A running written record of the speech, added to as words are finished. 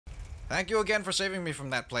Thank you again for saving me from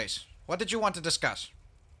that place. What did you want to discuss?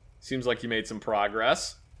 Seems like you made some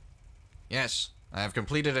progress. Yes, I have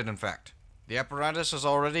completed it in fact. The apparatus has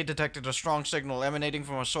already detected a strong signal emanating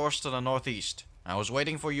from a source to the northeast. I was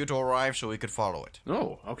waiting for you to arrive so we could follow it.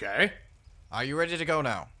 Oh, okay. Are you ready to go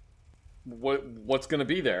now? What's gonna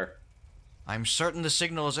be there? I'm certain the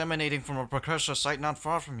signal is emanating from a precursor site not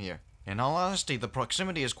far from here. In all honesty, the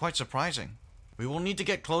proximity is quite surprising. We will need to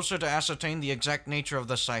get closer to ascertain the exact nature of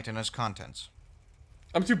the site and its contents.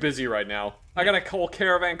 I'm too busy right now. I got a whole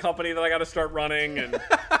caravan company that I gotta start running, and...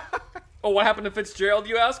 Oh, what happened to Fitzgerald,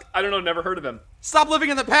 you ask? I don't know, never heard of him. Stop living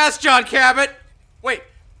in the past, John Cabot! Wait,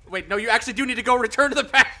 no, you actually do need to go return to the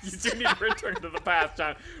past! You do need to return to the past,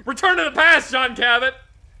 John. Return to the past, John Cabot!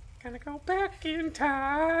 Gonna go back in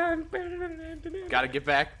time. Gotta get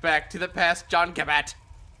back to the past, John Cabot.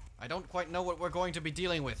 I don't quite know what we're going to be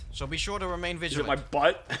dealing with, so be sure to remain vigilant. Is it my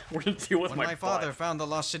butt? We're gonna deal with when my my butt. father found the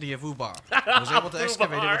lost city of Ubar, I was able to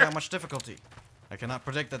excavate it without much difficulty. I cannot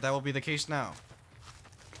predict that will be the case now.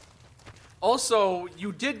 Also,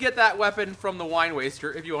 you did get that weapon from the wine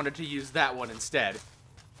waster if you wanted to use that one instead.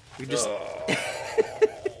 You just...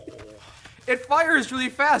 It fires really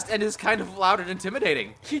fast and is kind of loud and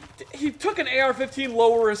intimidating. He took an AR-15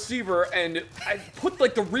 lower receiver and I put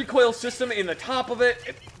like the recoil system in the top of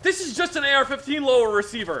it. This is just an AR-15 lower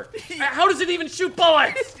receiver. How does it even shoot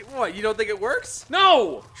bullets? What, you don't think it works?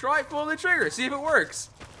 No! Try pulling the trigger, see if it works.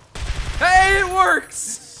 Hey, it works!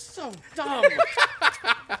 So dumb.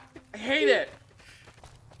 I hate it.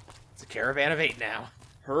 It's a caravan of 8 now.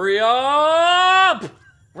 Hurry up!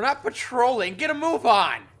 We're not patrolling, get a move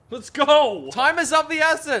on! Let's go! Time is of the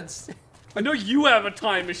essence! I know you have a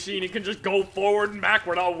time machine and can just go forward and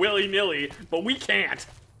backward all willy-nilly, but we can't.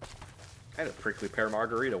 I had a prickly pear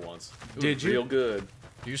margarita once. Did you? Real good.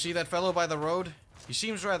 Do you see that fellow by the road? He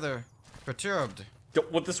seems rather perturbed.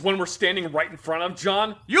 What, this one we're standing right in front of,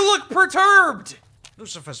 John? You look perturbed!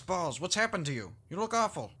 Lucifer's balls, what's happened to you? You look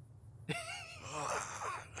awful.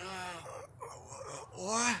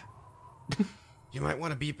 What? You might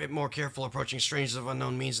want to be a bit more careful approaching strangers of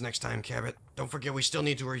unknown means next time, Cabot. Don't forget we still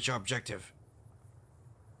need to reach our objective.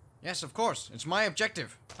 Yes, of course. It's my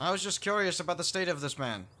objective. I was just curious about the state of this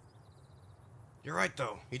man. You're right,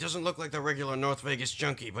 though. He doesn't look like the regular North Vegas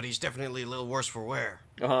junkie, but he's definitely a little worse for wear.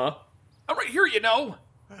 Uh-huh. I'm right here, you know!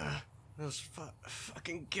 Those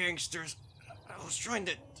fucking gangsters. I was trying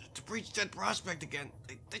to breach that prospect again.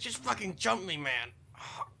 They just fucking jumped me, man.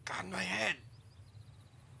 Oh, God, my head.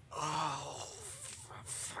 Oh,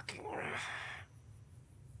 fucking...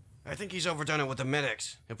 I think he's overdone it with the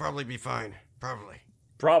medics. He'll probably be fine.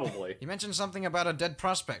 Probably. He mentioned something about a dead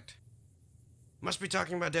prospect. Must be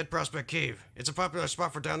talking about Dead Prospect Cave. It's a popular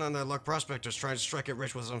spot for down-on-their-luck prospectors trying to strike it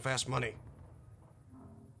rich with some fast money.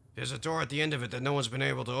 There's a door at the end of it that no one's been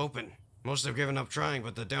able to open. Most have given up trying,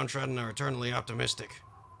 but the downtrodden are eternally optimistic.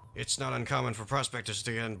 It's not uncommon for prospectors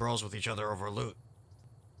to get in brawls with each other over loot.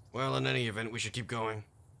 Well, in any event, we should keep going.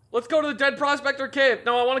 Let's go to the Dead Prospector Cave.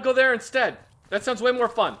 No, I want to go there instead. That sounds way more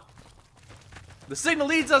fun. The signal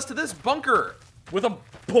leads us to this bunker. With a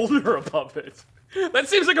boulder above it. That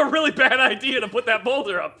seems like a really bad idea to put that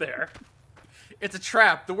boulder up there. It's a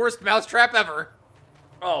trap, the worst mouse trap ever.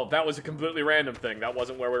 Oh, that was a completely random thing. That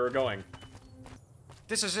wasn't where we were going.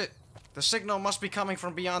 This is it. The signal must be coming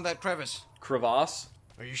from beyond that crevice. Crevasse?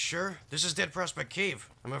 Are you sure? This is Dead Prospect Cave.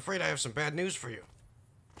 I'm afraid I have some bad news for you.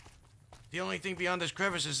 The only thing beyond this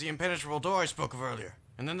crevice is the impenetrable door I spoke of earlier.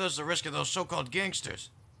 And then there's the risk of those so-called gangsters.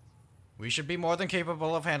 We should be more than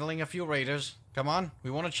capable of handling a few raiders. Come on,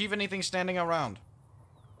 we won't achieve anything standing around.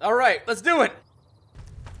 Alright, let's do it!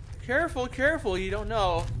 Careful, you don't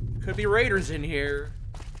know. Could be raiders in here.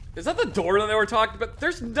 Is that the door that they were talking about?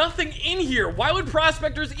 There's nothing in here! Why would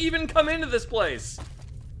prospectors even come into this place?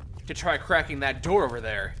 To try cracking that door over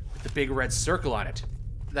there, with the big red circle on it.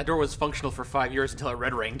 That door was functional for 5 years until it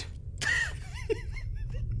red ringed.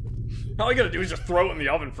 All you gotta do is just throw it in the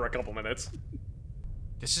oven for a couple minutes.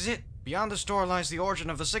 This is it. Beyond this door lies the origin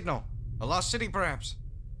of the signal. A lost city, perhaps.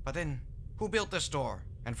 But then, who built this door?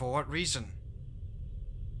 And for what reason?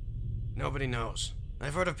 Nobody knows.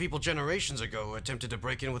 I've heard of people generations ago who attempted to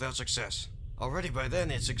break in without success. Already by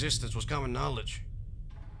then, its existence was common knowledge.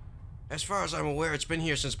 As far as I'm aware, it's been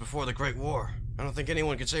here since before the Great War. I don't think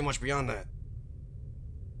anyone can say much beyond that.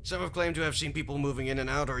 Some have claimed to have seen people moving in and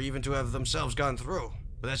out, or even to have themselves gone through.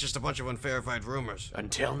 But that's just a bunch of unverified rumors.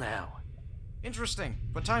 Until now. Interesting,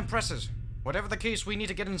 but time presses. Whatever the case, we need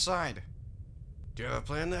to get inside. Do you have a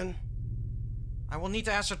plan, then? I will need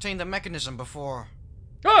to ascertain the mechanism before...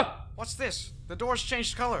 Ah! What's this? The door's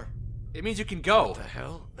changed color. It means you can go. What the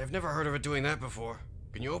hell? I've never heard of it doing that before.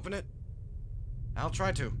 Can you open it? I'll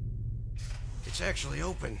try to. It's actually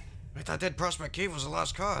open. I thought Dead Prospect Cave was a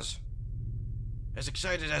lost cause. As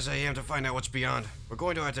excited as I am to find out what's beyond, we're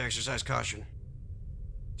going to have to exercise caution.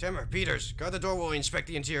 Timmer, Peters, guard the door while we inspect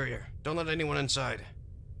the interior. Don't let anyone inside.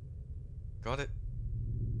 Got it?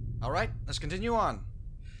 Alright, let's continue on.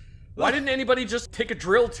 Why didn't anybody just take a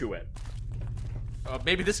drill to it?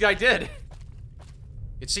 Maybe this guy did.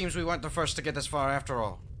 It seems we weren't the first to get this far after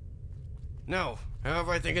all. No.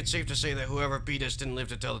 However, I think it's safe to say that whoever beat us didn't live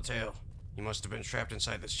to tell the tale. He must have been trapped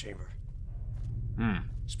inside this chamber.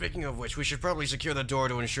 Speaking of which, we should probably secure the door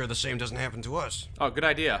to ensure the same doesn't happen to us. Oh, good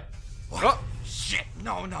idea. What? Oh. Shit!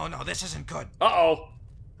 No, this isn't good. Uh-oh.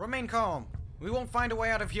 Remain calm. We won't find a way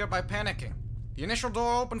out of here by panicking. The initial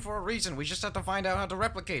door opened for a reason. We just have to find out how to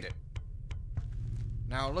replicate it.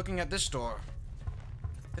 Now, looking at this door,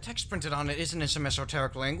 the text printed on it isn't in some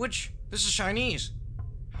esoteric language. This is Chinese.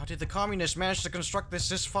 How did the communists manage to construct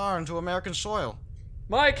this far into American soil?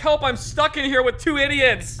 Mike, help! I'm stuck in here with 2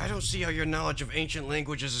 idiots! I don't see how your knowledge of ancient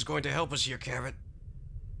languages is going to help us here, Cabot.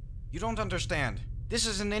 You don't understand. This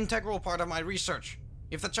is an integral part of my research.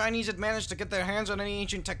 If the Chinese had managed to get their hands on any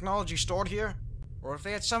ancient technology stored here, or if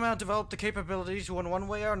they had somehow developed the capability to in one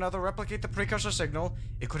way or another replicate the precursor signal,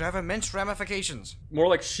 it could have immense ramifications. More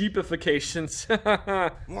like sheepifications.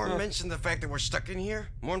 More immense than the fact that we're stuck in here?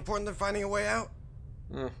 More important than finding a way out?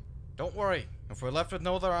 Don't worry. If we're left with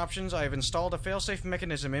no other options, I have installed a failsafe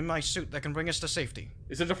mechanism in my suit that can bring us to safety.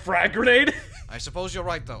 Is it a frag grenade? I suppose you're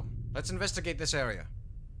right, though. Let's investigate this area.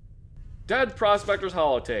 Dead Prospector's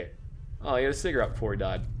holotape. Oh, he had a cigarette before he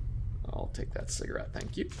died. I'll take that cigarette,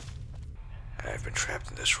 thank you. I've been trapped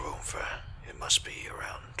in this room for, it must be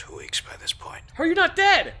around 2 weeks by this point. How are you not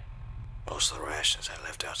dead? Most of the rations I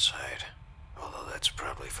left outside, although that's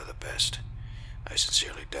probably for the best. I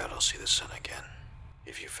sincerely doubt I'll see the sun again.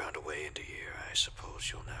 If you found a way into here, I suppose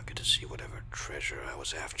you'll now get to see whatever treasure I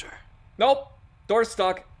was after. Nope. Door's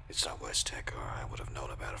stuck. It's not West Tech, or I would have known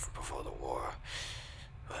about it from before the war.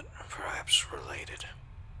 But perhaps related.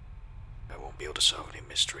 I won't be able to solve any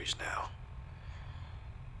mysteries now.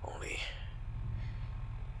 Only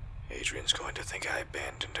Adrian's going to think I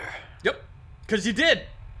abandoned her. Yep. 'Cause you did.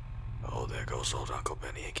 Oh, there goes old Uncle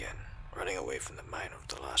Benny again, running away from the mine of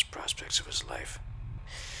the lost prospects of his life.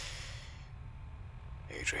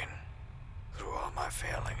 Adrian, through all my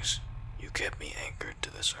failings, you kept me anchored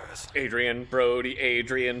to this earth. Adrian Brody.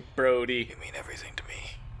 You mean everything to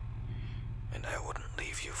me. And I wouldn't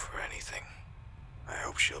leave you for anything. I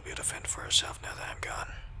hope she'll be able to fend for herself now that I'm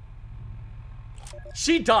gone.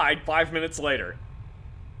 She died 5 minutes later.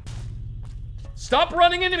 Stop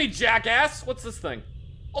running into me, jackass! What's this thing?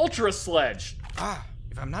 Ultra Sledge. Ah,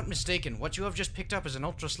 if I'm not mistaken, what you have just picked up is an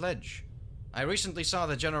Ultra Sledge. I recently saw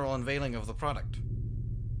the general unveiling of the product.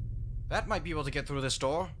 That might be able to get through this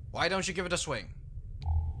door. Why don't you give it a swing?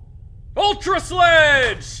 Ultra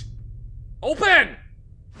Sledge! Open!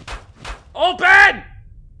 Open!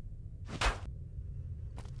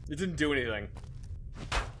 It didn't do anything.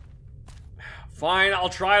 Fine, I'll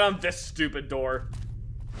try it on this stupid door.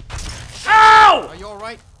 Ow! Are you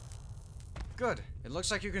alright? Good. It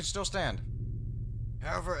looks like you can still stand.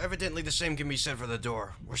 However, evidently the same can be said for the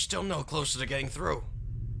door. We're still no closer to getting through.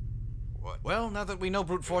 What? Well, now that we know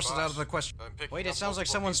brute force is out of the question. Wait, it sounds like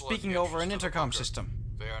someone's speaking over an intercom system.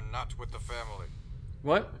 They are not with the family.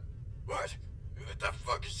 What? What? What the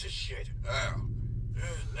fuck is this shit? Oh.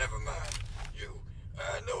 Never mind.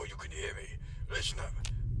 I know you can hear me. Listen up.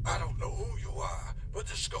 I don't know who you are, but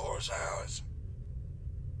the score is ours.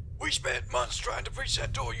 We spent months trying to breach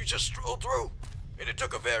that door you just strolled through, and it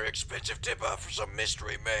took a very expensive tip-off for some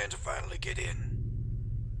mystery man to finally get in.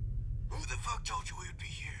 Who the fuck told you we would be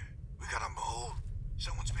here? We got a mole?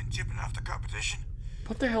 Someone's been tipping off the competition?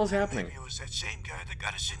 What the hell's happening? Maybe it was that same guy that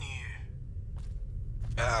got us in here.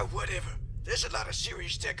 Whatever. There's a lot of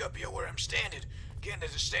serious tech up here where I'm standing. Can't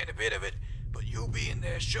understand a bit of it, but you being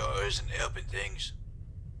there sure isn't helping things.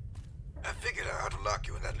 I figured out how to lock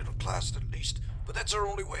you in that little closet at least, but that's our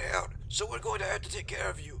only way out, so we're going to have to take care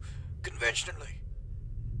of you, conventionally.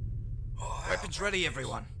 Oh, weapons ready,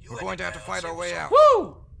 everyone. We're going to have to fight our way out.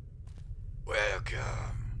 Woo!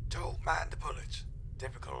 Welcome. Don't mind the bullets.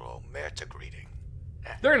 Typical Omerta greeting.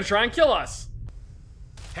 They're gonna try and kill us.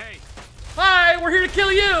 Hey. Hi, we're here to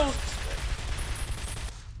kill you.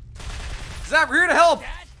 Zach, we're here to help.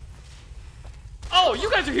 Oh,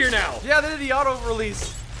 you guys are here now. Yeah, they did the auto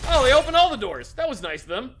release. Oh, they opened all the doors. That was nice of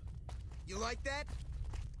them. You like that?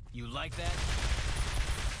 You like that?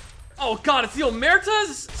 Oh god, it's the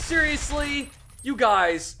Omertas? Seriously? You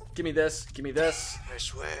guys, give me this, give me this. I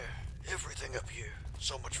swear, everything up here.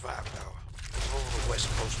 So much firepower. All the West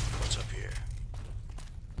Coast what's up here.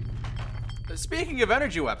 Speaking of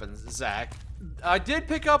energy weapons, Zach, I did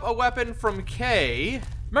pick up a weapon from Kay.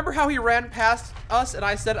 Remember how he ran past us and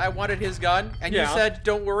I said I wanted his gun? And you said,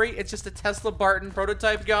 don't worry, it's just a Tesla Barton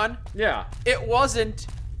prototype gun? Yeah. It wasn't.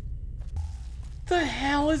 The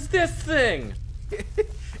hell is this thing?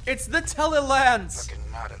 It's the Telelance.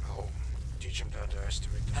 Fucking not at home. Teach him to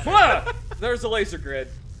underestimate the There's a laser grid.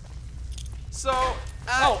 So,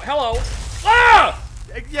 oh, hello. Ah!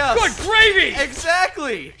 Yes. Good gravy!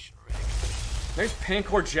 Exactly. Nice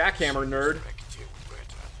Pancor jackhammer, nerd.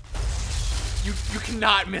 You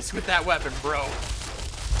cannot miss with that weapon, bro.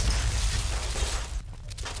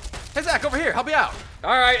 Hey, Zach, over here. Help me out.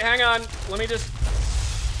 All right, hang on. Let me just...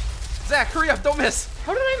 Zach, hurry up. Don't miss.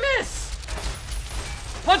 How did I miss?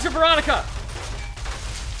 Punch her, Veronica.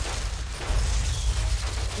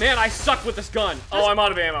 Man, I suck with this gun. Oh, I'm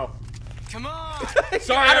out of ammo. Come on!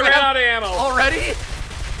 Sorry, I ran out of ammo. Already?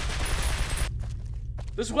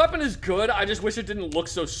 This weapon is good. I just wish it didn't look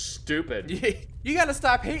so stupid. You gotta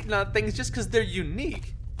stop hating on things just because they're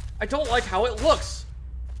unique. I don't like how it looks.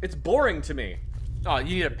 It's boring to me. Oh,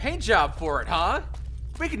 you need a paint job for it, huh?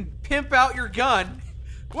 We can pimp out your gun.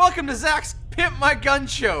 Welcome to Zach's Pimp My Gun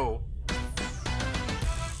Show.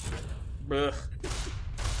 Ugh.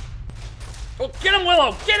 Oh, get him,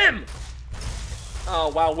 Willow! Get him! Oh,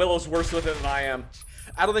 wow, Willow's worse with it than I am.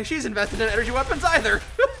 I don't think she's invested in energy weapons either. Are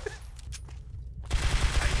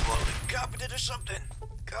you all incompetent or something?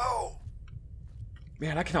 Go!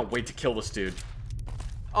 Man, I cannot wait to kill this dude.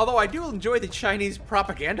 Although I do enjoy the Chinese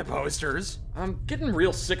propaganda posters. I'm getting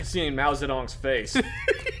real sick of seeing Mao Zedong's face.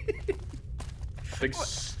 Big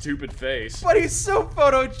stupid face. But he's so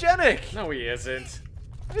photogenic. No, he isn't.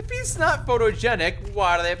 If he's not photogenic,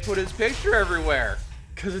 why do they put his picture everywhere?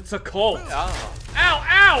 Because it's a cult. Oh. Ow,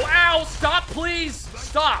 ow, ow! Stop, please!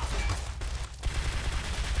 Stop!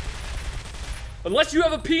 Unless you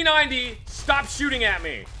have a P90, stop shooting at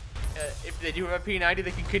me. If they do have a P90,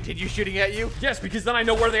 they can continue shooting at you? Yes, because then I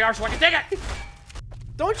know where they are so I can take it!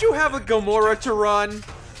 Don't you have a Gamora to run?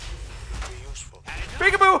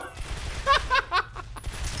 Peekaboo!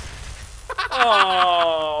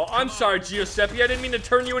 Oh, I'm sorry, Giuseppe. I didn't mean to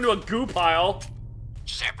turn you into a goo pile.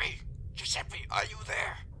 Giuseppe, are you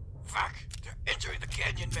there? Fuck, they're entering the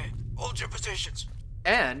canyon, man. Hold your positions.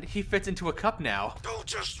 And he fits into a cup now. Don't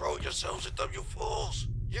just throw yourselves at them, you fools.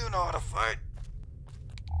 You know how to fight.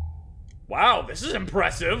 Wow, this is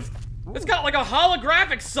impressive. It's got like a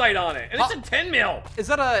holographic sight on it, and it's a 10 mil. Is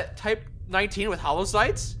that a Type 19 with hollow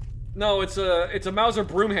sights? No, it's a Mauser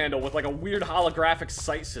broom handle with like a weird holographic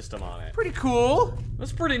sight system on it. Pretty cool.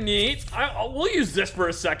 That's pretty neat. We'll use this for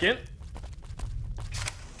a second.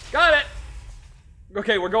 Got it.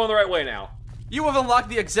 Okay, we're going the right way now. You have unlocked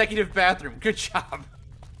the executive bathroom. Good job.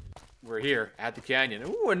 We're here at the canyon.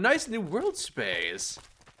 Ooh, a nice new world space.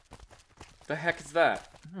 The heck is that?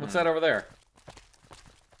 What's that over there?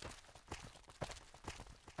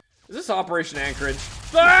 Is this Operation Anchorage?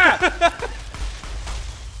 Ah!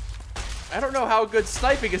 I don't know how good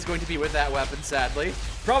sniping is going to be with that weapon, sadly.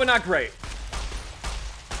 Probably not great.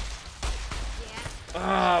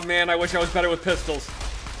 Ah, oh, man, I wish I was better with pistols.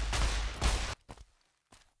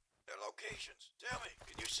 Their locations. Tell me,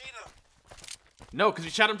 can you see them? No, because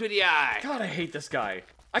we shot him through the eye. God, I hate this guy.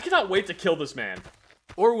 I cannot wait to kill this man.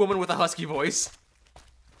 Or woman with a husky voice.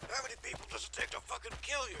 How many people does it take to fucking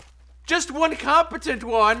kill you? Just one competent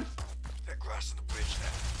one. They're crossing the bridge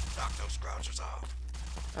now. Knock those crouchers off.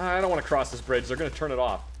 I don't want to cross this bridge. They're going to turn it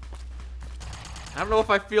off. I don't know if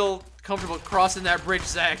I feel comfortable crossing that bridge,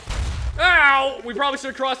 Zach. Ow! We probably should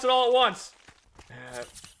have crossed it all at once.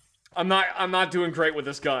 I'm not doing great with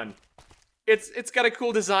this gun. It's got a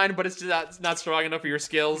cool design, but it's not strong enough for your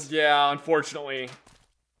skills. Yeah, unfortunately.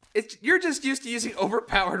 You're just used to using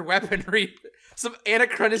overpowered weaponry. Some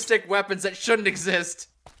anachronistic weapons that shouldn't exist.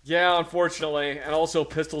 Yeah, unfortunately. And also,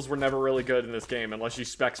 pistols were never really good in this game unless you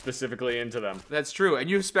spec specifically into them. That's true, and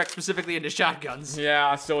you spec specifically into shotguns.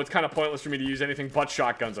 Yeah, so it's kind of pointless for me to use anything but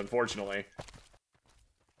shotguns, unfortunately.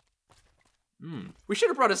 We should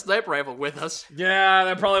have brought a sniper rifle with us. Yeah,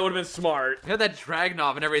 that probably would have been smart. We had that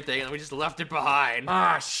Dragunov and everything, and we just left it behind.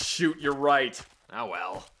 Ah, shoot, you're right. Oh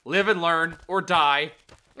well. Live and learn, or die.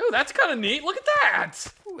 Oh, that's kind of neat. Look at that.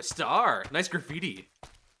 Ooh, a star. Nice graffiti.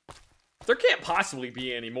 There can't possibly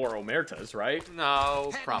be any more Omertas, right?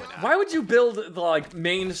 No, probably not. Why would you build the, like,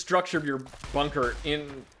 main structure of your bunker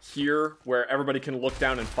in here where everybody can look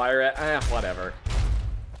down and fire at? Whatever.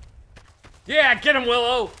 Yeah, get him,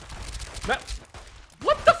 Willow!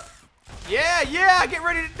 What the f- Yeah, get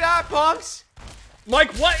ready to die, punks!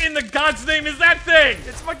 Mike, what in the God's name is that thing?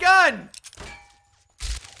 It's my gun!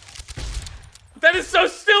 That is so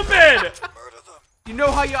stupid! Murder them. You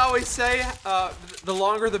know how you always say, the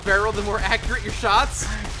longer the barrel, the more accurate your shots?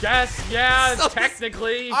 Yes, yeah, so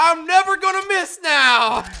technically. I'm never gonna miss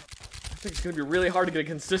now! I think it's gonna be really hard to get a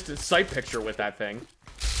consistent sight picture with that thing.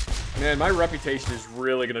 Man, my reputation is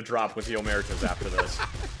really gonna drop with the Omertas after this.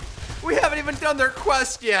 We haven't even done their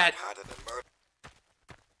quest yet.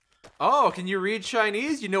 Oh, can you read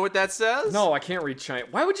Chinese? You know what that says? No, I can't read Chinese.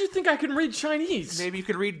 Why would you think I can read Chinese? Maybe you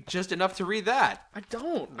could read just enough to read that. I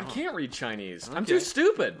don't. I can't read Chinese. Okay. I'm too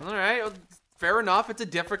stupid. All right, well, fair enough. It's a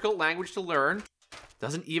difficult language to learn.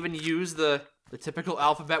 Doesn't even use the typical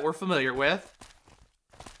alphabet we're familiar with.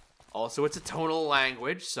 Also, it's a tonal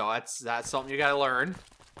language, so that's something you gotta learn.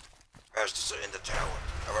 Estes are in the tower.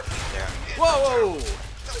 I already there. Whoa!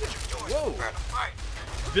 Whoa!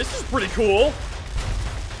 This is pretty cool.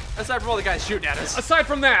 Aside from all the guys shooting at us. Aside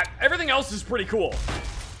from that, everything else is pretty cool.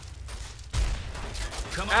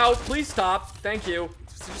 Come on. Ow, please stop. Thank you.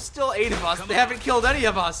 There's still 8 of us. They haven't killed any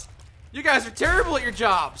of us. You guys are terrible at your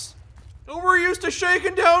jobs. Oh, we're used to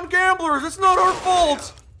shaking down gamblers. It's not our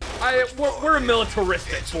fault. We're a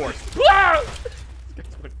militaristic force. Ah!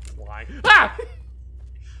 Ah!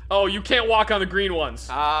 Oh, you can't walk on the green ones.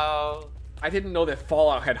 Oh. I didn't know that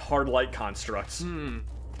Fallout had hard light constructs.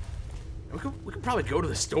 We could probably go to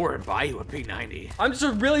the store and buy you a P90. I'm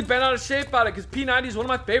just really bent out of shape about it because P90 is one of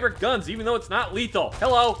my favorite guns, even though it's not lethal.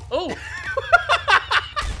 Hello. Oh.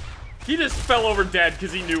 He just fell over dead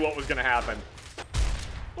because he knew what was going to happen.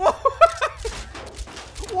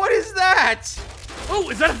 What is that? Oh,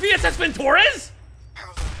 is that a VSS Ventores?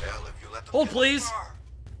 How the hell have you let them Hold, get please. far?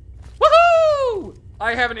 Woohoo!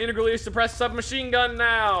 I have an integrally suppressed submachine gun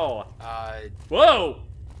now. Whoa.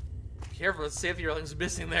 Careful, the safety railing's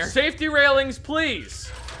missing there. Safety railings,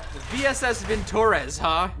 please. The VSS Ventores,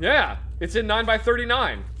 huh? Yeah, it's in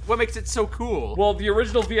 9x39. What makes it so cool? Well, the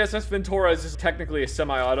original VSS Ventores is technically a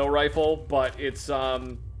semi-auto rifle, but it's,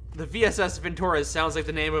 The VSS Ventores sounds like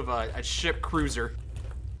the name of a ship cruiser.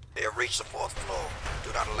 They have reached the 4th floor.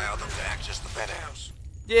 Do not allow them to access the penthouse.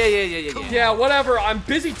 Yeah. Yeah, whatever, I'm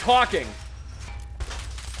busy talking.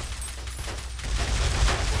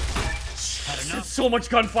 It's so much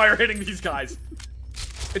gunfire hitting these guys.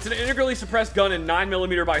 It's an integrally suppressed gun in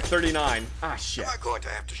 9mm by 39. Ah, shit. I'm going to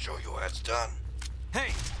have to show you how it's done.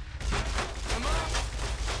 Hey! Come on!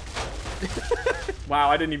 Wow,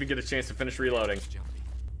 I didn't even get a chance to finish reloading.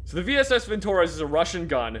 So the VSS Ventores is a Russian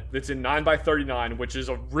gun that's in 9x39, which is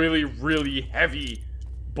a really, really heavy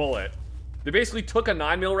bullet. They basically took a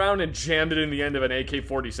 9mm round and jammed it in the end of an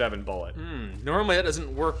AK-47 bullet. Normally that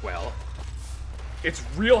doesn't work well. It's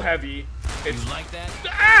real heavy. It's... You like that?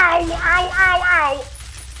 Ow! Ow! Ow! Ow!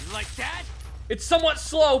 You like that? It's somewhat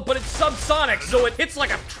slow, but it's subsonic, so it hits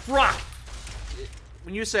like a truck.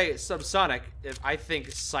 When you say subsonic, I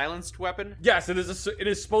think silenced weapon. Yes, it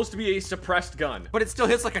is supposed to be a suppressed gun. But it still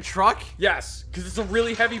hits like a truck? Yes, because it's a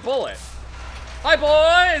really heavy bullet. Hi,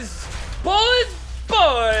 boys! Boys!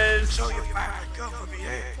 So you finally come for me,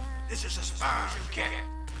 eh? This is as far as you can.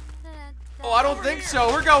 Oh, I don't think so.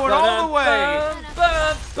 We're going all the way.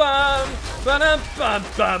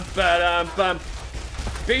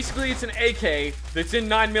 Basically, it's an AK that's in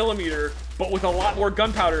 9mm, but with a lot more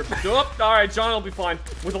gunpowder. Oh, all right, John will be fine.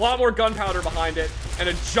 With a lot more gunpowder behind it and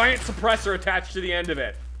a giant suppressor attached to the end of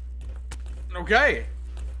it. Okay.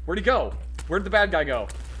 Where'd he go? Where'd the bad guy go?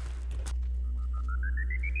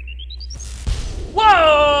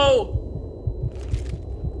 Whoa!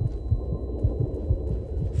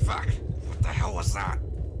 Fuck. What the hell was that?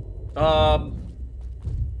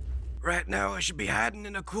 Right now, I should be hiding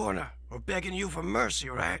in a corner or begging you for mercy,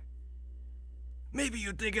 right? Maybe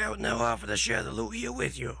you think I would now offer to share the loot here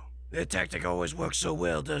with you. That tactic always works so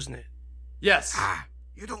well, doesn't it? Yes. Ah,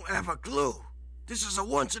 you don't have a clue. This is a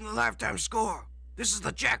once-in-a-lifetime score. This is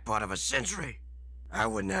the jackpot of a century. I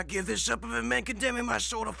would not give this up if it meant condemning my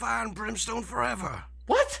soul to fire and brimstone forever.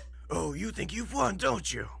 What? Oh, you think you've won,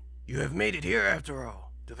 don't you? You have made it here after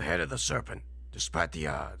all, to the head of the serpent, despite the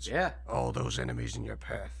odds. Yeah. All those enemies in your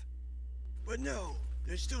path. But no,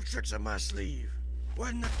 there's still tricks up my sleeve.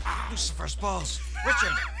 Why not? Lucifer's balls.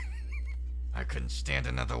 Richard! I couldn't stand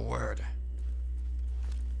another word.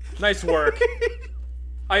 Nice work.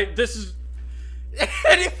 This is...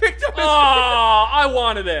 And he picked up his... Oh, I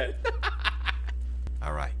wanted it.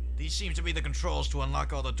 Alright, these seem to be the controls to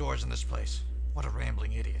unlock all the doors in this place. What a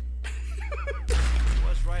rambling idiot. He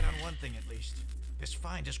was right on one thing at least. This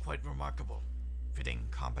find is quite remarkable. Fitting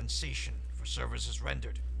compensation for services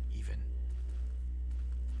rendered, even.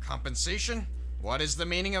 Compensation? What is the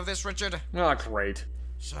meaning of this, Richard? Oh, great.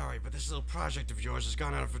 Sorry, but this little project of yours has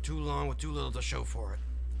gone on for too long with too little to show for it.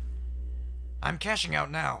 I'm cashing out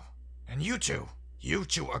now. And you two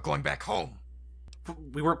are going back home.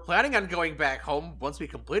 We were planning on going back home once we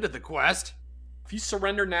completed the quest. If you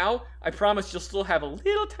surrender now, I promise you'll still have a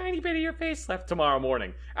little tiny bit of your face left tomorrow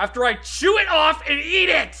morning, after I chew it off and eat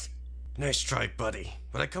it! Nice try, buddy.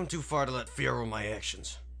 But I come too far to let fear rule my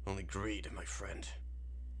actions. Only greed, my friend.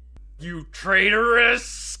 You traitorous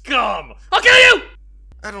scum! I'll kill you!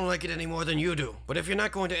 I don't like it any more than you do, but if you're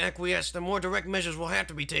not going to acquiesce, then more direct measures will have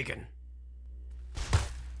to be taken.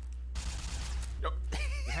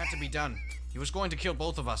 It had to be done. He was going to kill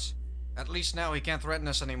both of us. At least now he can't threaten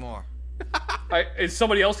us anymore. Is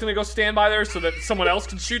somebody else gonna go stand by there so that someone else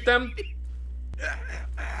can shoot them?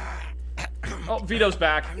 Oh, Vito's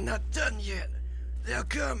back. I'm not done yet. They'll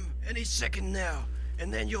come any second now,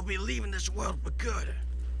 and then you'll be leaving this world for good.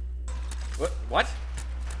 What?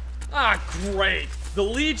 Ah, great. The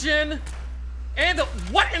Legion and the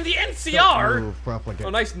what? And the NCR? Oh,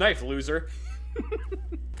 nice knife, loser.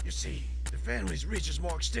 You see, the family's reach is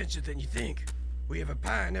more extensive than you think. We have a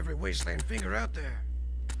pie in every wasteland finger out there.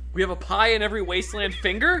 We have a pie in every wasteland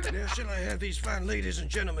finger? Now, shall I have these fine ladies and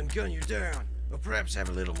gentlemen gun you down? Or perhaps have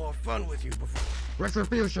a little more fun with you before...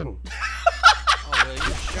 Retribution! Oh, will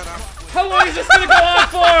you shut up? How long is this gonna go on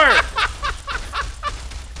for?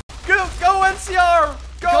 Go NCR!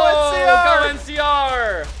 Go NCR! Go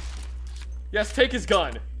NCR! Yes, take his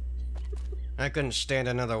gun. I couldn't stand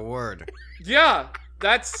another word. Yeah,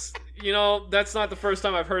 that's, you know, that's not the first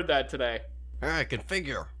time I've heard that today. I can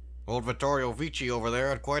figure. Old Vittorio Vici over there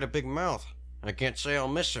had quite a big mouth. I can't say I'll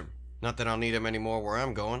miss him. Not that I'll need him anymore where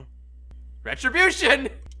I'm going. Retribution!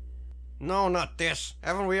 No, not this.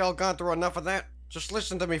 Haven't we all gone through enough of that? Just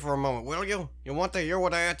listen to me for a moment, will you? You want to hear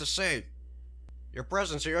what I had to say. Your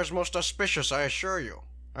presence here is most auspicious, I assure you.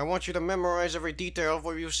 I want you to memorize every detail of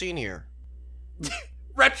what you've seen here.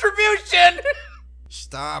 Retribution!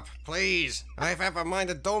 Stop, please. I have half a mind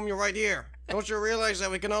to dome you right here. Don't you realize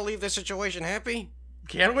that we can all leave this situation happy?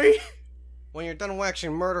 Can we? When you're done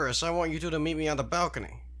waxing murderous, I want you two to meet me on the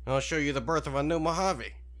balcony. I'll show you the birth of a new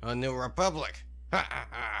Mojave. A new republic. Ha ha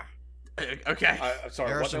ha. Okay. Sorry,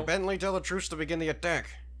 Harrison Bentley, tell the troops to begin the attack.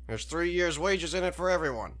 There's 3 years' wages in it for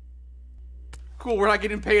everyone. Cool, we're not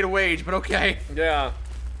getting paid a wage, but okay. Yeah.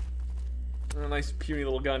 A nice puny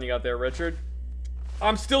little gun you got there, Richard.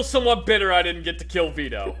 I'm still somewhat bitter I didn't get to kill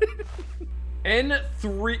Vito.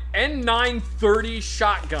 N930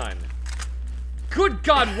 shotgun. Good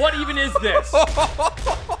God, what even is this?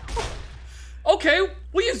 Okay,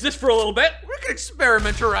 we'll use this for a little bit. We can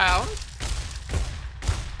experiment around.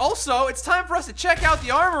 Also, it's time for us to check out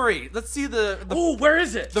the armory. Let's see oh, where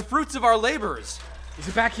is it? The fruits of our labors. Is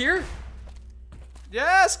it back here?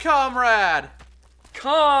 Yes, comrade. Is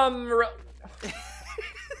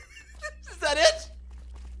that it?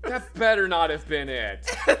 That better not have been it.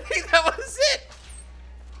 I think that was it.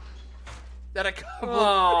 That a couple.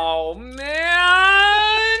 Oh man!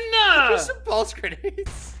 There's some pulse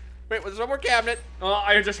grenades. Wait, there's one more cabinet. Oh,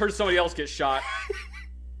 I just heard somebody else get shot.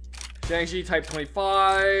 Dangji Type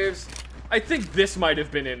 25s. I think this might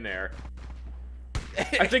have been in there.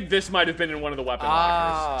 I think this might have been in one of the weapon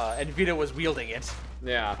lockers. And Vito was wielding it.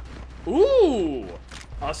 Yeah. Ooh!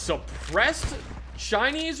 A suppressed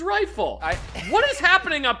Chinese rifle. What is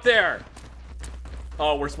happening up there?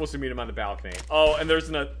 Oh, we're supposed to meet him on the balcony. Oh, and there's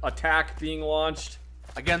an attack being launched.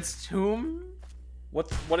 Against whom?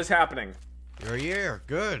 What is happening? You're here.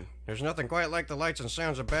 Good. There's nothing quite like the lights and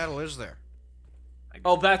sounds of battle, is there?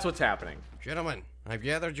 Oh, that's what's happening. Gentlemen, I've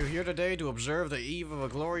gathered you here today to observe the eve of a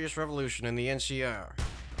glorious revolution in the NCR.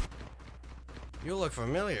 You look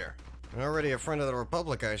familiar. Already a friend of the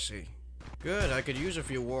Republic, I see. Good, I could use a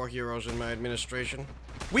few war heroes in my administration.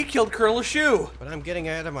 We killed Colonel Shu! But I'm getting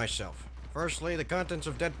ahead of myself. Firstly, the contents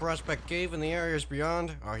of Dead Prospect Cave and the areas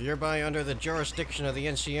beyond are hereby under the jurisdiction of the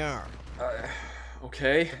NCR.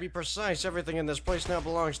 Okay. To be precise, everything in this place now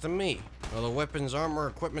belongs to me. All the weapons, armor,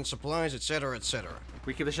 equipment, supplies, etc., etc.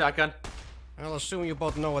 We keep the shotgun? I'll assume you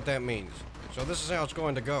both know what that means. So this is how it's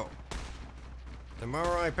going to go.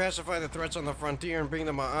 Tomorrow I pacify the threats on the frontier and bring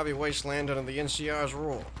the Mojave Wasteland under the NCR's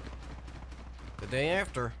rule. The day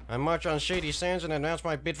after, I march on Shady Sands and announce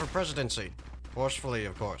my bid for presidency. Forcefully,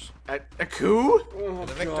 of course. A coup? Oh,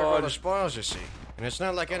 the victor will the spoils, you see. And it's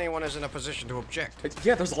not like anyone is in a position to object.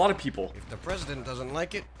 Yeah, there's a lot of people. If the president doesn't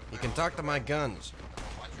like it, he can talk to my guns.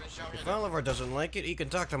 If Oliver doesn't like it, he can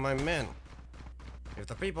talk to my men. If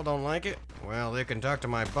the people don't like it, well, they can talk to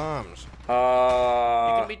my bombs. It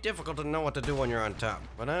can be difficult to know what to do when you're on top,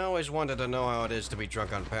 but I always wanted to know how it is to be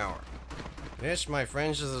drunk on power. This, my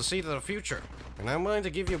friends, is the seed of the future, and I'm willing to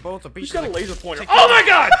give you both a piece of the... He's got a laser pointer. Oh my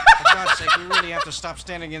God! For God's sake, we really have to stop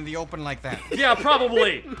standing in the open like that. Yeah,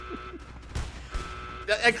 probably.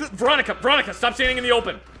 Veronica, stop standing in the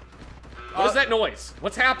open. What is that noise?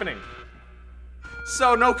 What's happening?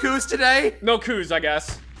 So, no coups today? No coups, I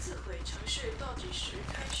guess.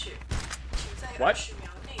 What?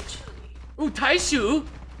 Ooh, Taishu!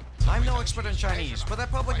 I'm no expert in Chinese, but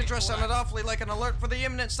that public address sounded awfully like an alert for the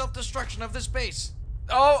imminent self-destruction of this base.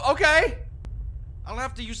 Oh, okay. I'll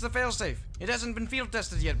have to use the failsafe. It hasn't been field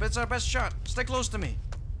tested yet, but it's our best shot. Stay close to me.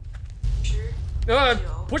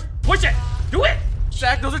 Push it! Do it!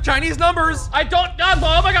 Zach, those are Chinese numbers. I don't.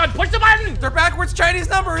 Oh my god, push the button! They're backwards Chinese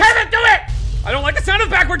numbers. Kevin, do it! I don't like the sound of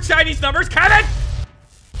backwards Chinese numbers, Kevin!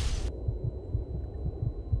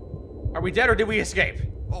 Are we dead or did we escape?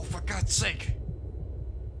 Oh, for God's sake.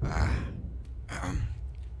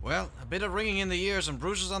 Well, a bit of ringing in the ears and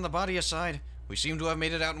bruises on the body aside, we seem to have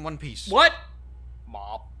made it out in one piece. What?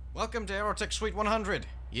 Mom. Welcome to Aerotech Suite 100,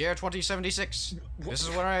 year 2076. This is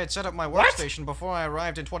where I had set up my workstation before I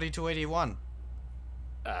arrived in 2281.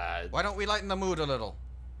 Why don't we lighten the mood a little?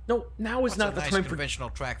 No, now is not the time for conventional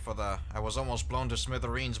track for the I was almost blown to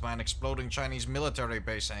smithereens by an exploding Chinese military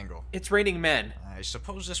base angle. It's raining men. I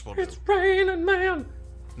suppose this will do. It's raining, man.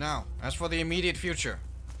 Now, as for the immediate future,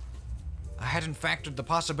 I hadn't factored the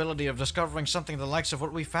possibility of discovering something the likes of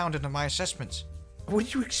what we found into my assessments. What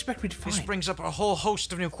did you expect me to find? This brings up a whole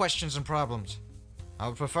host of new questions and problems. I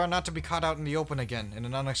would prefer not to be caught out in the open again in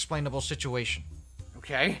an unexplainable situation.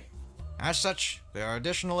 Okay. As such, there are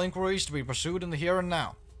additional inquiries to be pursued in the here and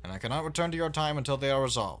now, and I cannot return to your time until they are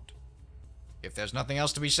resolved. If there's nothing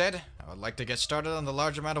else to be said, I would like to get started on the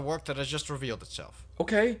large amount of work that has just revealed itself.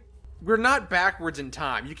 Okay. We're not backwards in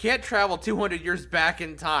time. You can't travel 200 years back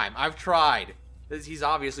in time. I've tried. He's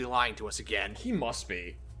obviously lying to us again. He must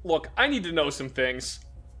be. Look, I need to know some things.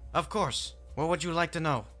 Of course. What would you like to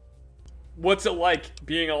know? What's it like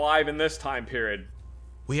being alive in this time period?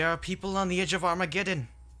 We are people on the edge of Armageddon.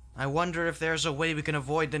 I wonder if there's a way we can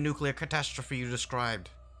avoid the nuclear catastrophe you described.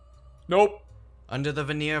 Nope. Under the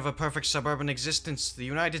veneer of a perfect suburban existence, the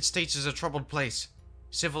United States is a troubled place.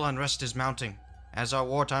 Civil unrest is mounting, as are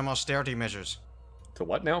wartime austerity measures. To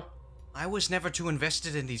what now? I was never too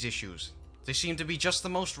invested in these issues. They seem to be just the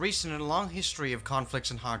most recent in a long history of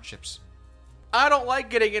conflicts and hardships. I don't like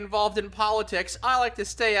getting involved in politics. I like to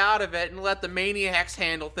stay out of it and let the maniacs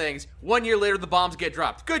handle things. 1 year later, the bombs get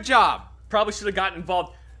dropped. Good job. Probably should have gotten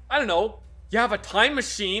involved. I don't know. You have a time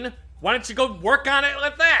machine. Why don't you go work on it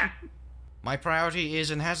like that? My priority is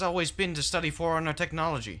and has always been to study foreigner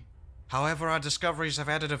technology. However, our discoveries have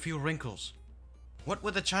added a few wrinkles. What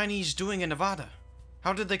were the Chinese doing in Nevada?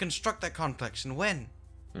 How did they construct that complex and when?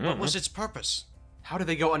 What was its purpose? How did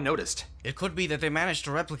they go unnoticed? It could be that they managed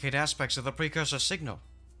to replicate aspects of the precursor signal.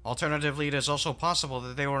 Alternatively, it is also possible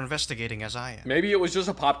that they were investigating as I am. Maybe it was just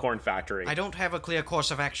a popcorn factory. I don't have a clear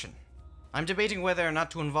course of action. I'm debating whether or not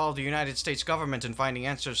to involve the United States government in finding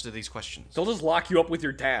answers to these questions. They'll just lock you up with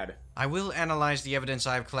your dad. I will analyze the evidence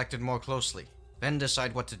I have collected more closely, then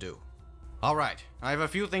decide what to do. Alright, I have a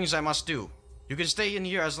few things I must do. You can stay in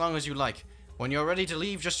here as long as you like. When you're ready to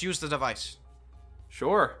leave, just use the device.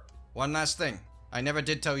 Sure. One last thing. I never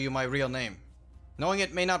did tell you my real name. Knowing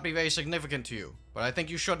it may not be very significant to you, but I think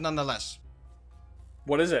you should nonetheless.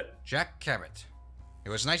 What is it? Jack Cabot. It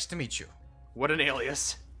was nice to meet you. What an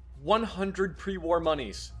alias. 100 pre-war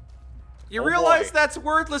monies. You realize that's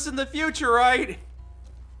worthless in the future, right?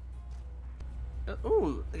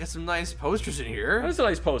 Ooh, I got some nice posters in here. That's a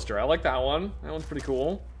nice poster. I like that one. That one's pretty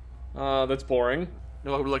cool. That's boring.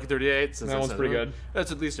 No, we're looking 38. That one's pretty good.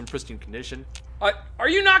 That's at least in pristine condition. Are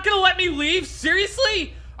you not gonna let me leave?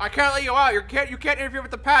 Seriously? I can't let you out. You can't interfere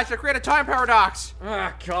with the patch. I create a time paradox.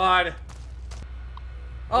 Ah, God.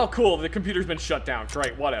 Oh, cool. The computer's been shut down.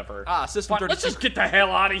 Great, whatever. System 36. Let's just get the hell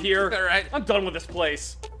out of here. All right. I'm done with this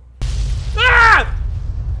place. Ah!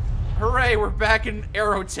 Hooray, we're back in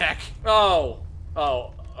Aerotech. Oh,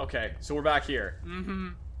 okay. So we're back here. Mm-hmm.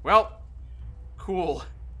 Well, cool.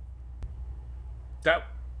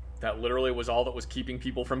 That literally was all that was keeping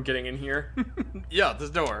people from getting in here? Yeah,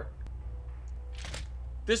 this door.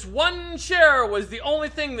 This one chair was the only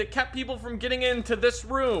thing that kept people from getting into this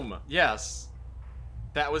room. Yes.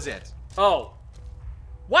 That was it. Oh.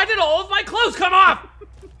 Why did all of my clothes come off?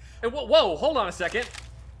 And whoa, hold on a second.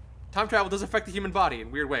 Time travel does affect the human body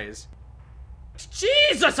in weird ways.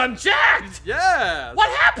 Jesus, I'm jacked! Yes! What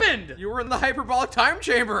happened? You were in the hyperbolic time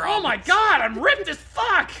chamber. Oh my God, I'm ripped as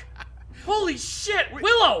fuck! Holy shit!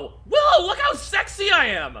 Willow, look how sexy I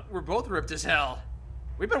am! We're both ripped as hell.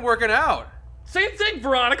 We've been working out. Same thing,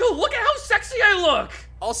 Veronica. Look at how sexy I look!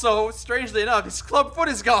 Also, strangely enough, his club foot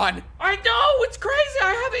is gone. I know, it's crazy.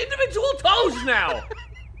 I have individual toes now.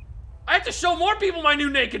 I have to show more people my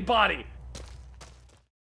new naked body.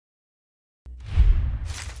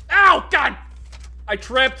 Ow, God! I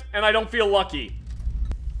tripped, and I don't feel lucky.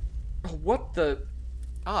 What the...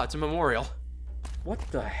 Ah, it's a memorial. What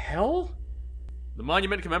the hell? The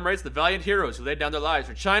monument commemorates the valiant heroes who laid down their lives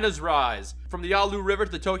for China's rise. From the Yalu River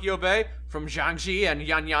to the Tokyo Bay, from Jiangxi and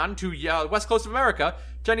Yan'an to west coast of America,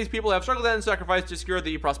 Chinese people have struggled and sacrificed to secure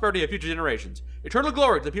the prosperity of future generations. Eternal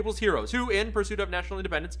glory to the people's heroes who, in pursuit of national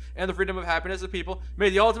independence and the freedom of happiness of people,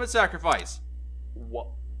 made the ultimate sacrifice.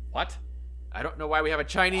 What? I don't know why we have a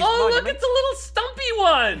Chinese monument. Look, it's a little stumpy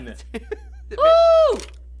one! Woo!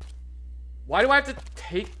 Why do I have to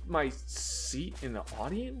take my seat in the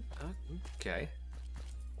audience? Okay.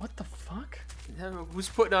 What the fuck? Who's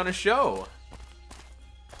putting on a show?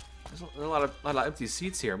 There's a lot of empty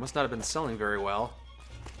seats here. Must not have been selling very well.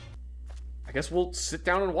 I guess we'll sit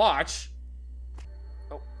down and watch.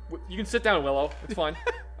 Oh, you can sit down, Willow. It's fine.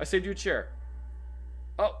 I saved you a chair.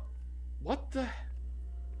 Oh, what the...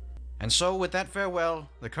 And so, with that farewell,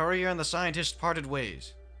 the courier and the scientist parted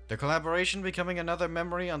ways, their collaboration becoming another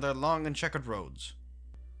memory on their long and checkered roads.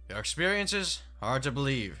 Their experiences, hard to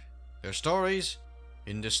believe. Their stories,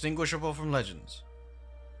 indistinguishable from legends.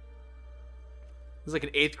 It's like an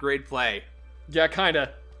 8th grade play. Yeah,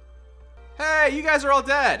 kinda. Hey, you guys are all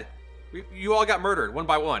dead! You all got murdered, one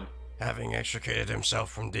by one. Having extricated himself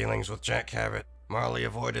from dealings with Jack Cabot, Marley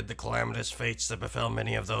avoided the calamitous fates that befell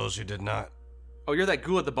many of those who did not. Oh, you're that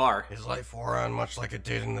ghoul at the bar. His life wore on much like it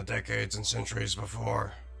did in the decades and centuries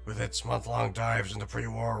before, with its month-long dives into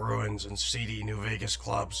pre-war ruins and seedy New Vegas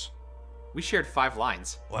clubs. We shared 5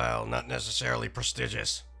 lines. While not necessarily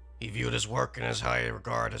prestigious, he viewed his work in as high a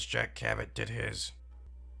regard as Jack Cabot did his.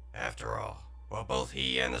 After all, while both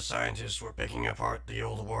he and the scientists were picking apart the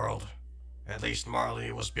old world, at least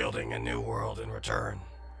Marley was building a new world in return.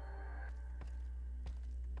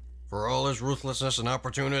 For all his ruthlessness and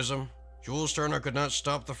opportunism, Jules Turner could not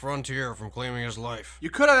stop the frontier from claiming his life.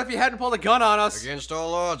 You could have if you hadn't pulled a gun on us. Against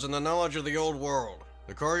all odds and the knowledge of the old world,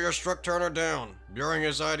 the courier struck Turner down, bearing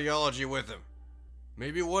his ideology with him.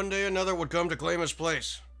 Maybe one day another would come to claim his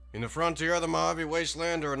place. In the frontier, the Mojave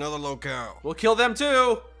Wasteland, or another locale. We'll kill them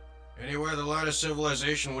too! Anywhere the light of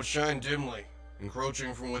civilization would shine dimly,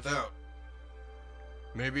 encroaching from without.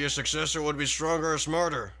 Maybe a successor would be stronger or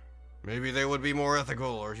smarter. Maybe they would be more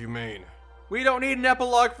ethical or humane. We don't need an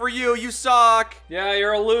epilogue for you, you suck! Yeah,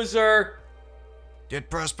 you're a loser. Dead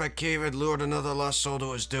Prospect Cave had lured another lost soul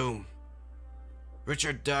to his doom.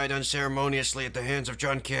 Richard died unceremoniously at the hands of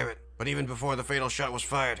John Cabot, but even before the fatal shot was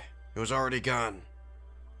fired, it was already gone.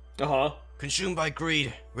 Uh-huh. Consumed by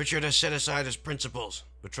greed, Richard has set aside his principles,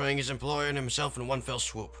 betraying his employer and himself in one fell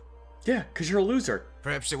swoop. Yeah, 'cause you're a loser.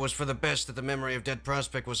 Perhaps it was for the best that the memory of Dead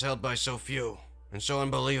Prospect was held by so few, and so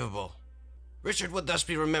unbelievable. Richard would thus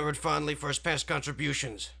be remembered fondly for his past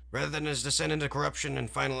contributions, rather than his descent into corruption and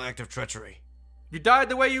final act of treachery. You died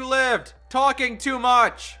the way you lived! Talking too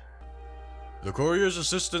much! The courier's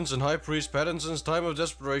assistance and High Priest Pattinson's time of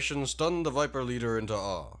desperation stunned the Viper leader into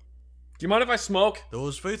awe. Do you mind if I smoke? Though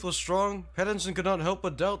his faith was strong, Pattinson could not help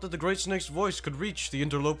but doubt that the Great Snake's voice could reach the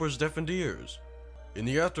interloper's deafened ears. In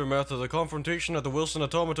the aftermath of the confrontation at the Wilson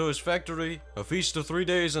Automato's factory, a feast of 3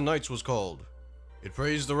 days and nights was called. It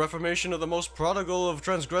praised the reformation of the most prodigal of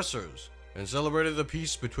transgressors, and celebrated the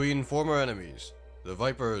peace between former enemies, the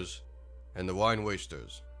Vipers and the Wine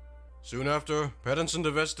Wasters. Soon after, Pattinson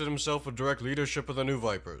divested himself of direct leadership of the new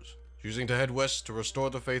Vipers, choosing to head west to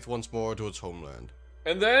restore the faith once more to its homeland.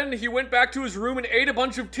 And then he went back to his room and ate a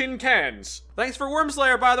bunch of tin cans. Thanks for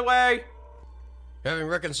Wormslayer, by the way! Having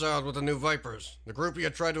reconciled with the new Vipers, the group he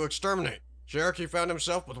had tried to exterminate, Cherokee found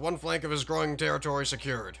himself with one flank of his growing territory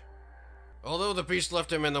secured. Although the peace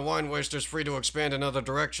left him and the Wine Wasters free to expand in other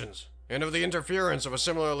directions, and of the interference of a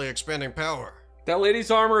similarly expanding power, that lady's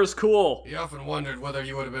armor is cool. He often wondered whether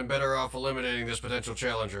he would have been better off eliminating this potential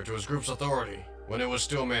challenger to his group's authority when it was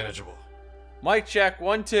still manageable. Mic check,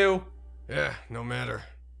 1, 2. Yeah, no matter.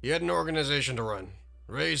 He had an organization to run,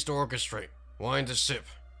 raise to orchestrate, wine to sip,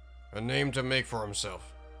 a name to make for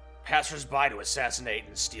himself. Passers-by to assassinate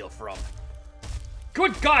and steal from.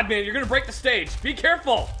 Good God, man, you're gonna break the stage. Be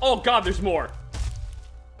careful. Oh God, there's more.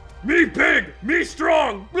 Me big, me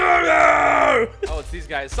strong. Oh, it's these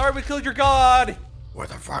guys. Sorry we killed your god.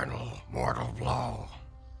 With a final mortal blow,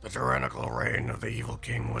 the tyrannical reign of the evil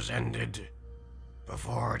king was ended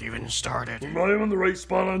before it even started. Am I on the right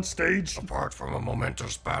spot on stage? Apart from a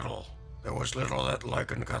momentous battle, there was little that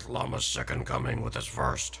likened Kathlama's second coming with his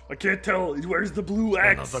first. I can't tell. Where's the blue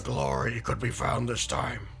axe? None of the glory could be found this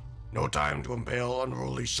time. No time to impale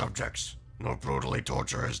unruly subjects, nor brutally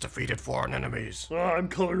torture his defeated foreign enemies. I'm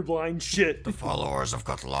colorblind shit. The followers of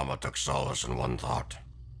Kathlama took solace in one thought.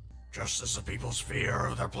 Just as the people's fear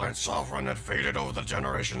of their plant sovereign had faded over the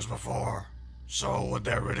generations before, So would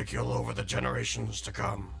their ridicule over the generations to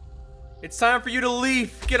come. It's time for you to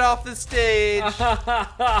leave. Get off the stage. Hey,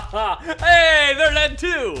 they're dead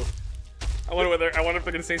too. I wonder if they're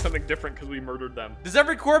gonna say something different because we murdered them. Does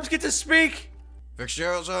every corpse get to speak?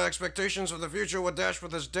 Fitzgerald's expectations of the future were dashed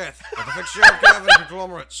with his death, but the Fitzgerald Cabot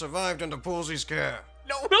conglomerate survived under Poolsey's care.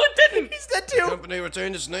 No, it didn't. He's dead too. The company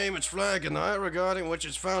retained its name, its flag, and the high regard in which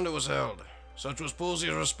its founder was held. Such was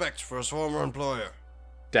Poolsey's respect for his former employer.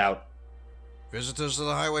 Doubt. Visitors to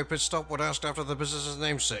the highway pit stop would ask after the business's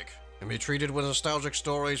namesake, and be treated with nostalgic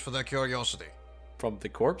stories for their curiosity. From the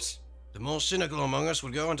corpse? The most cynical among us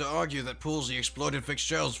would go on to argue that Poolsey exploited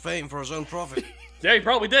Fitzgerald's fame for his own profit. Yeah, he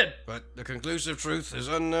probably did. But the conclusive truth is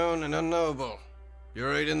unknown and unknowable,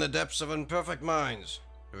 buried in the depths of imperfect minds,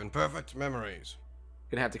 of imperfect memories.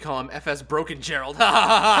 Gonna have to call him FS Broken Gerald.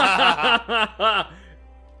 Oh,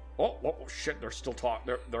 shit, they're still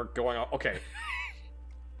talking. They're going on. Okay.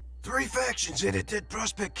 3 factions in a dead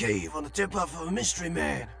prospect cave on the tip of a mystery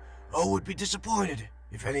man. All would be disappointed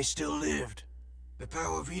if any still lived. The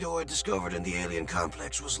power Vito had discovered in the alien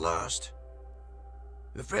complex was lost.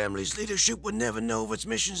 The family's leadership would never know of its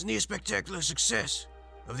mission's near-spectacular success,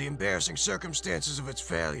 of the embarrassing circumstances of its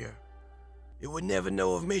failure. It would never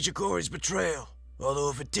know of Major Corey's betrayal,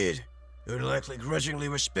 although if it did, it would likely grudgingly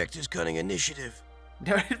respect his cunning initiative.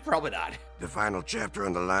 No, probably not. The final chapter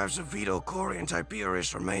on the lives of Vito, Corey, and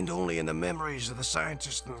Tiberius remained only in the memories of the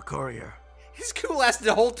scientists and the Courier. His coup lasted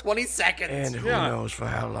a whole 20 seconds. And who knows for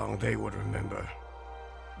how long they would remember.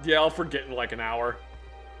 Yeah, I'll forget in like an hour.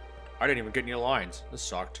 I didn't even get any lines. This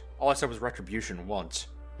sucked. All I said was retribution once.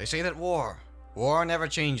 They say that war never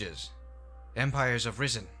changes. Empires have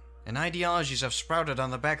risen, and ideologies have sprouted on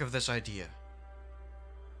the back of this idea.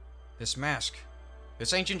 This mask,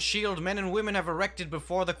 this ancient shield men and women have erected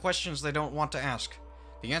before the questions they don't want to ask,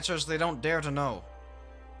 the answers they don't dare to know.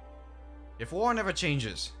 If war never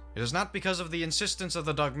changes, it is not because of the insistence of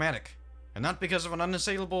the dogmatic, and not because of an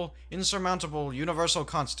unassailable, insurmountable, universal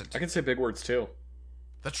constant. I can say big words too.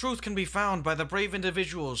 The truth can be found by the brave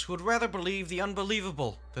individuals who would rather believe the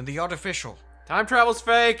unbelievable than the artificial. Time travel's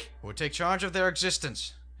fake. Who would take charge of their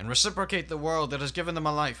existence and reciprocate the world that has given them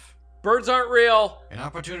a life. Birds aren't real. An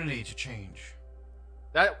opportunity to change.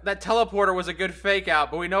 That teleporter was a good fake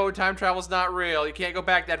out, but we know time travel's not real. You can't go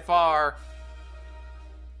back that far.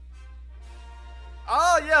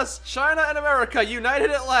 Ah, yes, China and America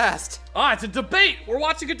united at last. Ah, it's a debate. We're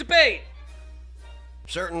watching a debate.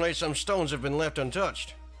 Certainly some stones have been left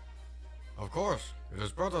untouched. Of course, it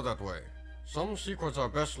is better that way. Some secrets are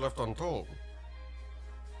best left untold.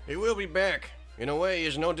 He will be back. In a way, he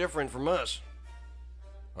is no different from us.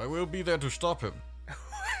 I will be there to stop him.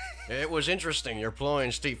 It was interesting, your ploy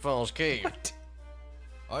in Steep Falls Cave. What?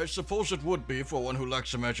 I suppose it would be for one who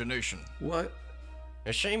lacks imagination. What?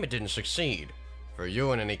 A shame it didn't succeed. For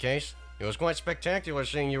you, in any case. It was quite spectacular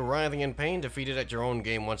seeing you writhing in pain defeated at your own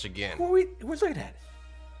game once again. Who are we looking at?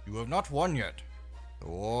 You have not won yet. The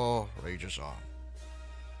war rages on.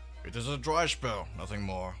 It is a dry spell, nothing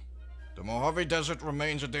more. The Mojave Desert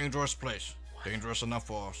remains a dangerous place. Dangerous enough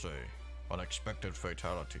for, say, unexpected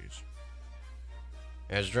fatalities.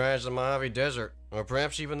 As dry as the Mojave Desert, or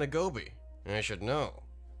perhaps even the Gobi. I should know.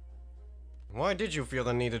 Why did you feel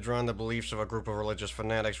the need to draw on the beliefs of a group of religious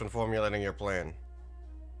fanatics when formulating your plan?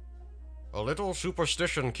 A little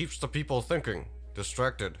superstition keeps the people thinking,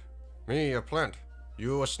 distracted. Me, a plant.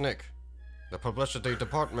 You, a snake. The publicity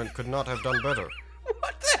department could not have done better.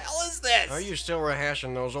 What the hell is this? Are you still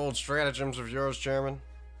rehashing those old stratagems of yours, Chairman?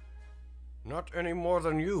 Not any more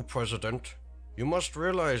than you, President. You must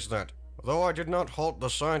realize that, though I did not halt the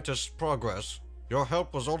scientists' progress, your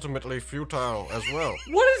help was ultimately futile as well.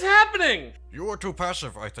 What is happening? You were too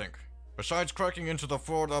passive, I think. Besides cracking into the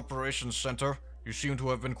Forward Operations Center, you seem to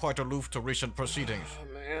have been quite aloof to recent proceedings.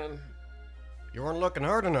 Oh, man. You weren't looking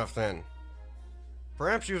hard enough then.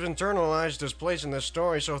 Perhaps you've internalized his place in this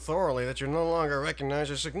story so thoroughly that you no longer recognize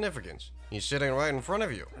his significance. He's sitting right in front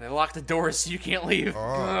of you. They locked the doors so you can't leave.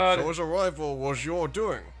 Ah, so his arrival was your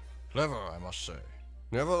doing. Clever, I must say.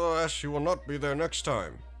 Nevertheless, you will not be there next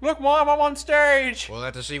time. Look, Mom, I'm on stage. We'll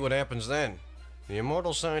have to see what happens then. The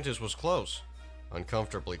immortal scientist was close.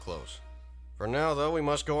 Uncomfortably close. For now, though, we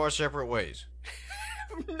must go our separate ways.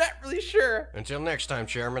 I'm not really sure. Until next time,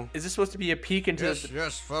 Chairman. Is this supposed to be a peek into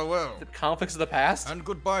Yes, farewell. the conflicts of the past? And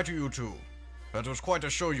goodbye to you two. That was quite a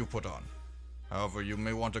show you put on. However, you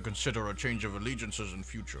may want to consider a change of allegiances in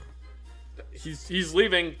future. He's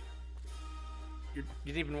leaving. You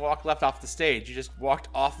didn't even walk left off the stage. You just walked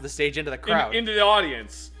off the stage into the crowd. Into the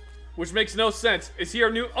audience. Which makes no sense. Is he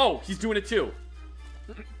our new... Oh, he's doing it too.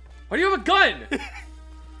 Why do you have a gun?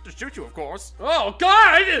 To shoot you, of course. Oh,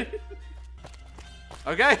 God!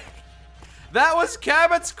 Okay. That was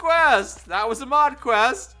Cabot's quest. That was a mod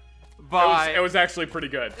quest. It was actually pretty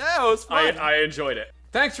good. Yeah, it was fun. I enjoyed it.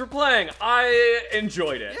 Thanks for playing. I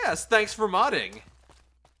enjoyed it. Yes, thanks for modding.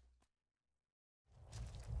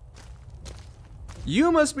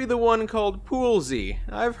 You must be the one called Poolsy.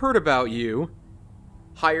 I've heard about you.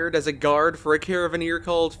 Hired as a guard for a caravaneer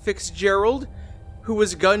called Fitzgerald, who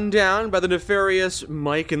was gunned down by the nefarious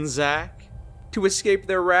Mike and Zach. To escape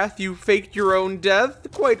their wrath, you faked your own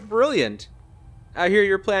death? Quite brilliant. I hear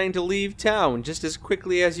you're planning to leave town just as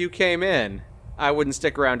quickly as you came in. I wouldn't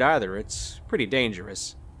stick around either, it's pretty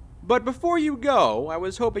dangerous. But before you go, I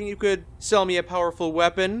was hoping you could sell me a powerful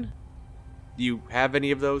weapon. Do you have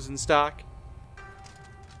any of those in stock?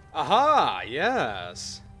 Aha,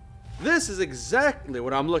 yes. This is exactly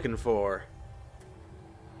what I'm looking for.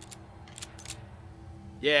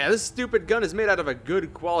 Yeah, this stupid gun is made out of a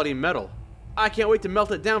good quality metal. I can't wait to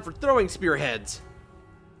melt it down for throwing spearheads.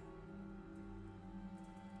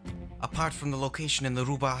 Apart from the location in the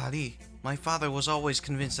Ruba Hari, my father was always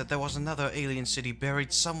convinced that there was another alien city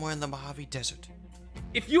buried somewhere in the Mojave Desert.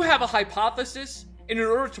 If you have a hypothesis, and in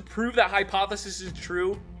order to prove that hypothesis is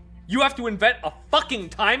true, you have to invent a fucking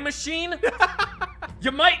time machine?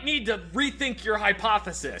 You might need to rethink your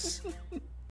hypothesis.